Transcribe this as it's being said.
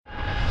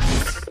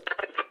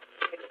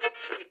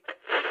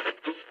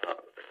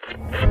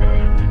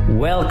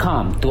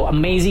Welcome to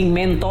Amazing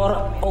Mentor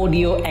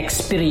Audio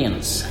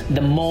Experience, the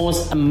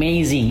most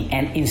amazing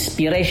and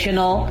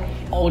inspirational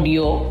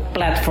audio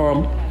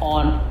platform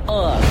on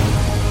earth.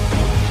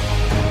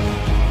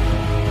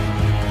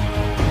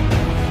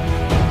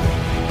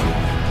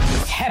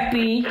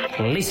 Happy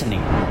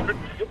listening.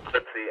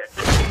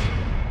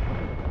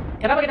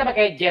 Kenapa kita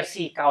pakai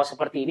jersey kaos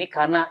seperti ini?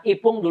 Karena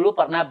Ipung dulu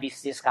pernah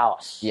bisnis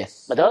kaos.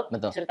 Yes. Betul?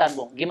 Betul. Ceritaan,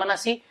 Bung. Gimana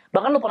sih?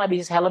 Bahkan lu pernah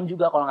bisnis helm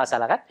juga kalau nggak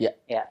salah kan? Iya.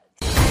 Ya.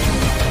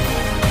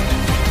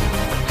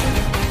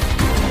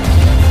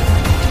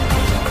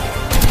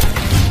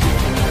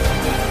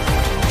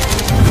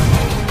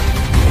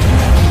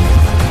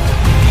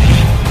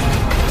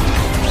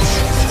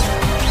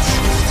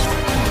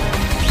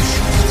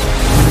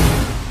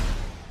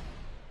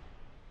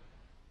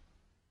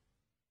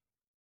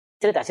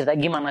 Cerita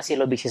gimana sih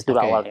lo bisnis dulu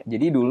awalnya?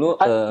 Jadi dulu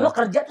Lo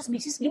kerja terus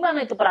bisnis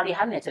gimana itu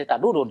peralihannya? Cerita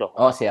dulu dong.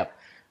 oh siap.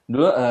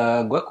 Dulu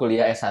gue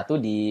kuliah S1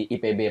 di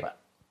IPB, Pak.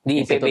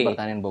 Di Institut IPB?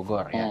 Pertanian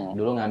Bogor ya.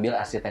 Dulu ngambil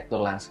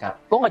arsitektur lanskap.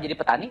 Kok nggak jadi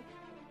petani?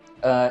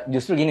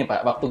 Justru gini,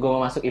 Pak. Waktu gue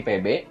mau masuk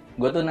IPB,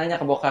 gue tuh nanya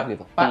ke bokap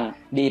gitu. Pak,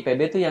 di IPB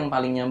tuh yang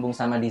paling nyambung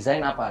sama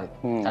desain apa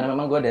gitu. Karena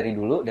memang gue dari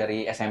dulu,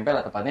 dari SMP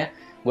lah tepatnya,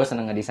 gue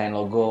seneng ngedesain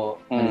logo,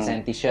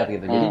 ngedesain t-shirt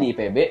gitu. Jadi di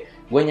IPB,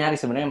 gue nyari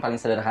sebenarnya yang paling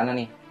sederhana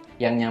nih.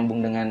 Yang nyambung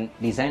dengan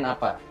desain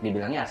apa?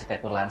 Dibilangnya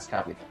arsitektur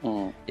lanskap gitu.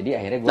 Jadi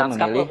akhirnya gue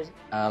memilih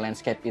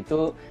landscape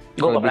itu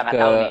lebih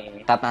ke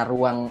tata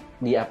ruang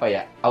di apa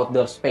ya,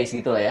 outdoor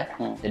space gitu lah ya.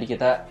 Jadi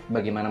kita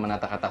bagaimana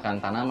menata-katakan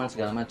tanaman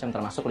segala macam,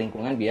 termasuk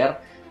lingkungan biar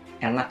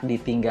enak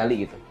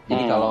ditinggali gitu.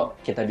 Jadi kalau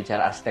kita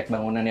bicara arsitek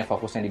bangunan ya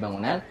fokusnya di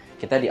bangunan,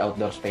 kita di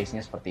outdoor space-nya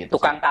seperti itu.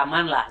 Tukang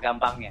taman lah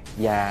gampangnya.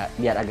 Ya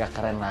biar agak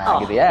keren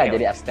lah gitu ya.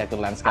 Jadi arsitektur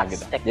lanskap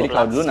gitu. Jadi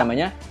kalau dulu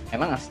namanya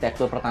emang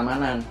arsitektur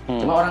pertamanan.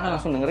 Cuma orang kan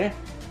langsung dengernya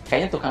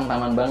kayaknya tukang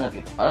taman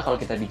banget gitu. Padahal kalau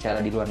kita bicara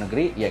di luar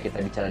negeri, ya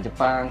kita bicara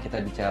Jepang, kita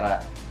bicara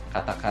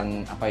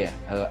katakan apa ya,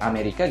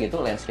 Amerika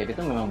gitu, landscape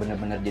itu memang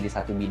benar-benar jadi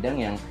satu bidang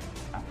yang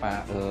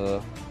apa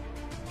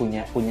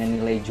punya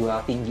nilai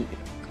jual tinggi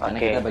gitu.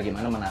 Karena kita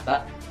bagaimana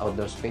menata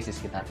outdoor space di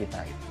sekitar kita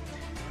gitu.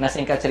 Nah,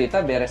 singkat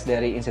cerita beres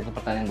dari Institut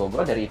Pertanian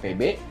Bogor dari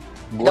IPB,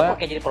 Kita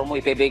pakai jadi promo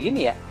IPB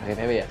gini ya?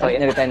 IPB ya. Kan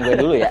nyeritain gue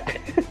dulu ya.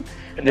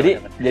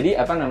 Jadi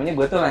apa namanya,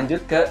 gue tuh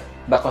lanjut ke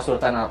Bakor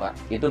Surtanal, Pak.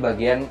 Itu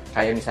bagian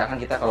kayak misalkan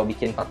kita kalau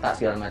bikin peta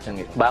segala macam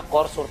gitu.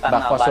 Bakor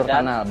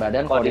Surtanal,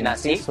 Badan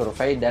Koordinasi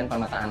Survei dan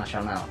Pemetaan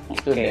Nasional.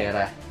 Itu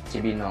daerah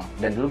Cibinong.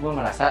 Dan dulu gue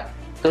merasa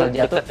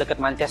kerja tuh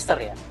deket Manchester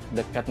ya?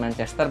 Dekat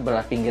Manchester,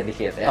 belah pinggir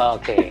dikit ya.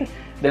 Oke.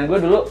 Dan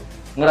gue dulu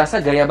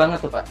ngerasa gaya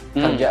banget tuh, Pak.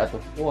 Kerja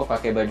tuh. Wah,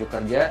 pakai baju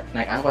kerja,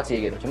 naik angkot sih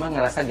gitu. Cuma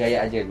ngerasa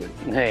gaya aja gue.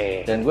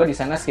 Dan gue di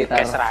sana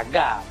sekitar kayak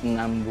seragam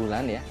 6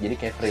 bulan ya. Jadi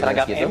kayak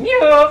freelance seragam gitu.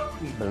 MU.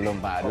 Belum,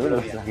 Pak. Dulu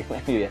seragam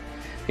MU ya.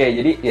 Oke,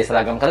 jadi ya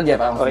seragam kerja,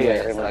 Pak, maksud gue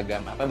ya.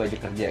 Seragam apa, baju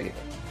kerja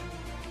gitu.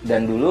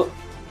 Dan dulu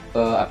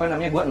apa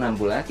namanya, gue 6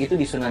 bulan itu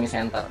di Tsunami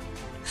Center.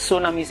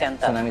 Tsunami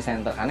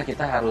Center karena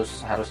kita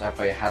harus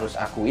apa ya, harus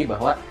akui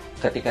bahwa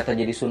ketika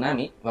terjadi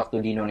tsunami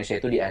waktu di Indonesia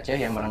itu di Aceh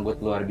yang merenggut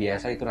luar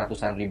biasa itu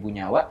ratusan ribu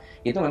nyawa,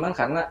 itu memang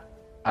karena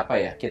apa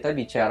ya, kita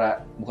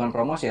bicara bukan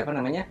promosi apa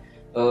namanya,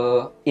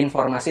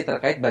 informasi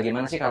terkait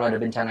bagaimana sih kalau ada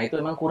bencana itu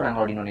memang kurang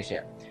kalau di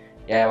Indonesia.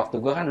 Ya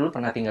waktu gue kan dulu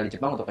pernah tinggal di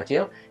Jepang waktu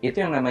kecil,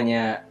 itu yang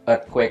namanya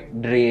earthquake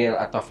drill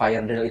atau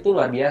fire drill itu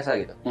luar biasa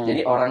gitu.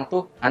 Jadi orang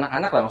tuh,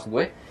 anak-anak lah maksud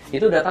gue,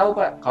 itu udah tahu,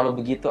 Pak, kalau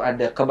begitu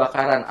ada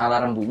kebakaran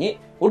alarm bunyi,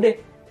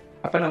 udah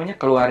apa namanya,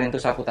 keluarin tuh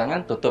sapu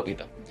tangan, tutup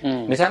gitu.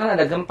 Misalkan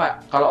ada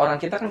gempa, kalau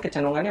orang kita kan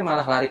kecenderungannya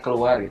malah lari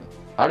keluar gitu.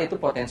 Hal itu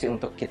potensi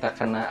untuk kita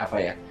kena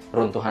apa ya,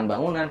 runtuhan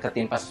bangunan,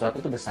 ketimpa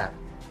sesuatu itu besar.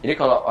 Jadi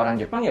kalau orang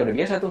Jepang ya udah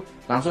biasa tuh,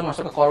 langsung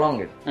masuk ke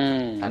kolong gitu.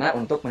 Karena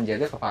untuk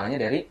menjaga kepalanya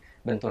dari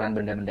benturan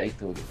benda-benda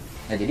itu gitu.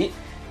 Nah jadi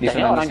di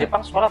dan orang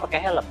Jepang sekolah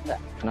pakai helm nggak?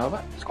 Kenapa,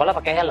 Pak? Sekolah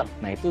pakai helm.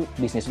 Nah itu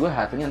bisnis gue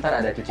satunya ntar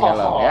ada cuci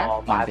helm ya.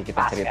 Nanti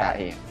kita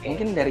ceritain.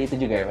 Mungkin dari itu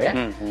juga ya, Pak ya.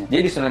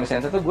 Jadi di Tsunami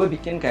Center tuh gue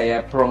bikin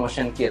kayak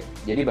promotion kit.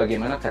 Jadi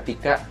bagaimana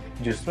ketika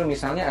justru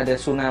misalnya ada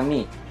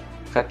tsunami,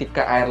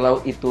 ketika air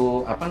laut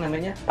itu apa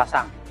namanya,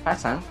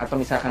 pasang atau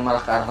misalkan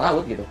malah ke arah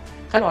laut gitu.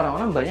 Kan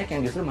orang-orang banyak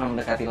yang justru malah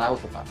mendekati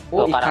laut tuh, Pak.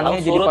 Oh, ikannya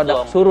jadi pada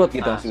surut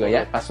gitu maksud gue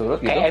ya. Pas surut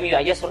gitu. Kayak MU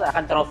aja surut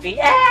akan trofi.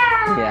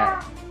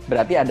 Iya.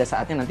 Berarti ada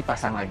saatnya nanti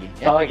pasang lagi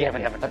ya. Oh iya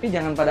benar. Tapi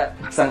jangan pada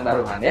pasang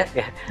taruhan ya.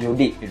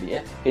 Judi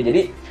ya. Oke,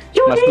 jadi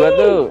Mas gua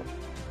tuh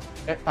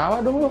tawa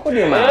dong lu, kok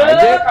diam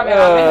aja.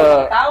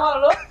 Tawa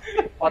lu.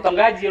 Potong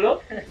gaji lu.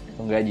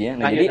 Potong gaji ya.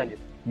 Nah, jadi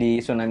di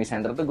Tsunami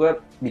Center tuh gue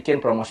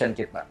bikin promotion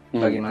kit, Pak.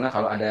 Bagaimana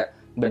kalau ada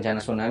bencana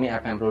tsunami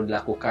apa yang perlu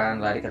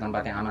dilakukan, lari ke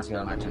tempat yang aman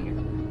segala macam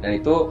gitu. Dan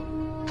itu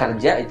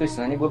kerja itu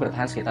istilahnya gue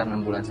bertahan sekitar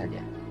 6 bulan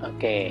saja.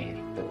 Oke.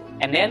 Gitu.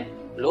 And then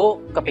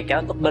lu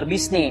kepikiran untuk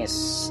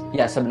berbisnis?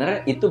 Ya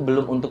sebenarnya itu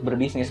belum untuk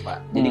berbisnis,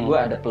 Pak. Jadi gue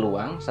ada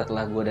peluang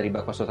setelah gue dari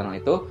Bakor Surtanal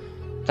itu,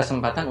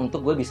 kesempatan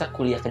untuk gue bisa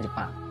kuliah ke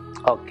Jepang.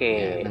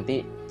 Ya,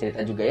 nanti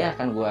cerita juga ya,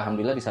 kan gue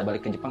alhamdulillah bisa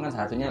balik ke Jepang kan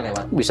satunya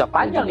lewat. Bisa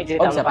panjang nih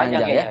cerita. Bisa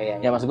panjang ya.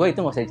 Ya maksud gue itu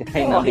nggak usah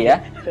diceritain nanti ya.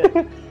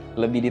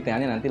 Lebih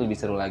detailnya nanti lebih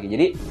seru lagi.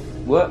 Jadi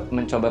gue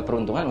mencoba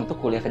peruntungan untuk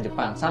kuliah ke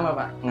Jepang, sama,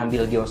 Pak,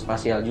 ngambil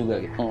geospasial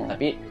juga gitu.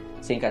 Tapi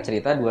singkat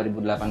cerita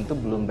 2008 itu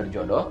belum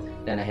berjodoh,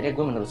 dan akhirnya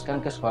gue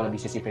meneruskan ke sekolah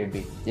bisnis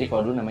IPB. Jadi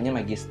kalau dulu namanya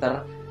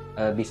Magister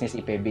Bisnis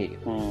IPB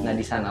gitu. Nah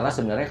di sanalah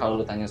sebenarnya kalau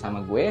lu tanya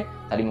sama gue,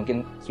 tadi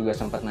mungkin juga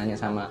sempat nanya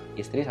sama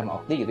istri, sama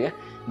Okti gitu ya,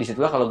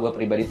 disitulah kalau gue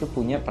pribadi tuh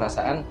punya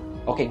perasaan,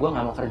 oke, gue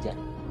nggak mau kerja,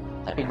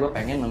 tapi gue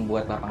pengen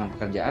membuat lapangan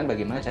pekerjaan,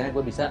 bagaimana caranya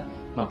gue bisa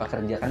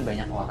mempekerjakan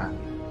banyak orang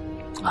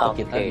untuk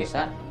kita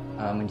bisa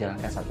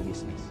menjalankan satu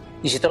bisnis.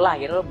 Disitulah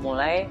akhirnya lo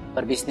mulai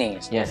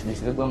berbisnis. Yes,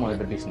 disitu gue mulai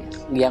berbisnis.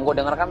 Yang gue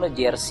dengar kan lo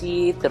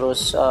jersey,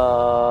 terus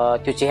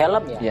cuci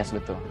helm ya? Yes,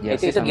 betul.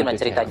 Itu gimana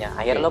ceritanya?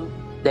 Akhirnya lo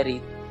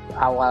dari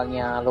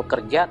awalnya lo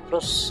kerja,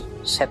 terus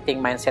setting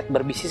mindset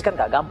berbisnis kan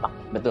gak gampang.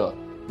 Betul.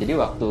 Jadi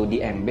waktu di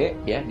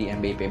MB ya, di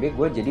MB IPB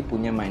gue jadi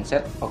punya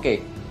mindset,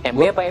 oke.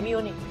 MB apa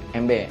MU nih?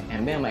 MB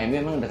sama MU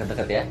emang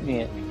deket-deket ya.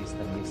 Iya.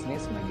 Magister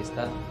bisnis,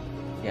 magister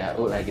ya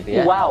lah gitu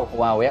ya. Wow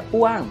ya,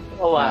 uang.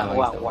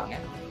 Uang.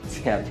 Ya.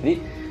 Siap. Jadi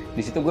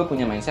di situ gue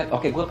punya mindset,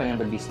 oke, gue pengen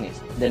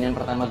berbisnis. Dan yang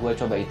pertama gue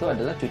coba itu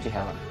adalah cuci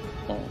helm.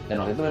 Dan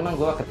waktu itu memang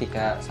gue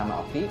ketika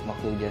sama Okti,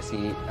 waktu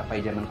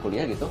zaman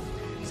kuliah gitu,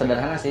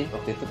 sederhana sih.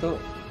 Waktu itu tuh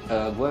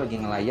gue lagi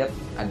ngelayat,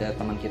 ada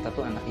teman kita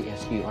tuh anak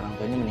ISQ, orang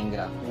tuanya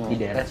meninggal di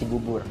daerah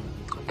Cibubur.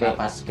 Nah,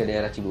 pas ke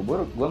daerah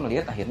Cibubur, gue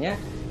melihat akhirnya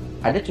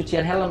ada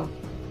cucian helm.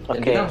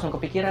 Dan kita langsung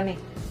kepikiran nih,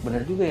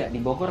 bener juga ya, di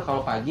Bogor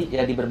kalau pagi,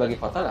 ya di berbagai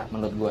kota lah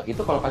menurut gue,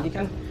 itu kalau pagi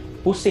kan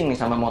pusing nih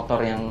sama motor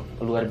yang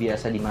luar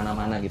biasa di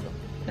mana-mana gitu.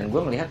 Dan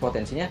gue melihat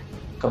potensinya,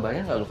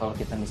 kebayang nggak lu kalau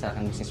kita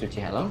misalkan bisnis cuci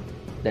helm,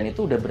 dan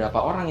itu udah berapa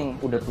orang yang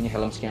udah punya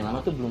helm sekian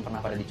lama tuh belum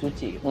pernah pada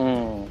dicuci gitu.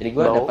 Jadi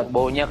gue dapat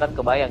baunya kan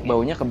kebayang.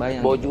 Baunya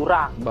kebayang. Bau gitu.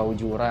 Bau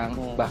jurang.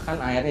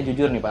 Bahkan airnya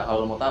jujur nih Pak,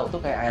 kalau mau tahu tuh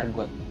kayak air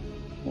got.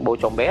 Bau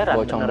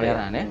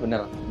comberan. Ya,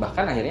 bener.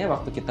 Bahkan akhirnya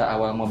waktu kita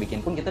awal mau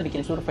bikin pun kita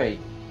bikin survei.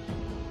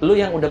 Lu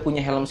yang udah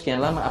punya helm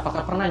sekian lama,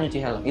 apakah pernah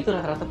nyuci helm? Itu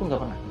rata-rata pun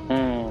nggak pernah.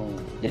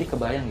 Jadi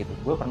kebayang gitu,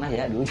 gue pernah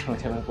ya dulu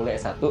zaman kuliah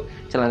S1,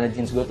 celana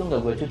jeans gue tuh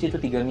nggak gue cuci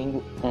tuh 3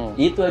 minggu.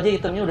 Itu aja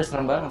hitamnya udah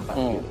serem banget Pak.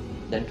 Gitu.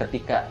 Dan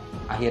ketika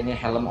akhirnya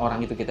helm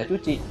orang itu kita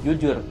cuci,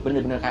 jujur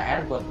bener-bener kayak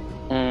air got.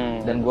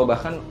 Dan gue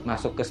bahkan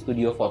masuk ke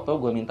studio foto,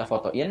 gue minta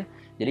fotoin.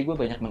 Jadi gue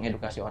banyak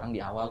mengedukasi orang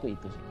di awal tuh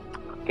itu sih.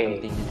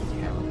 Pentingnya cuci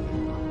helm.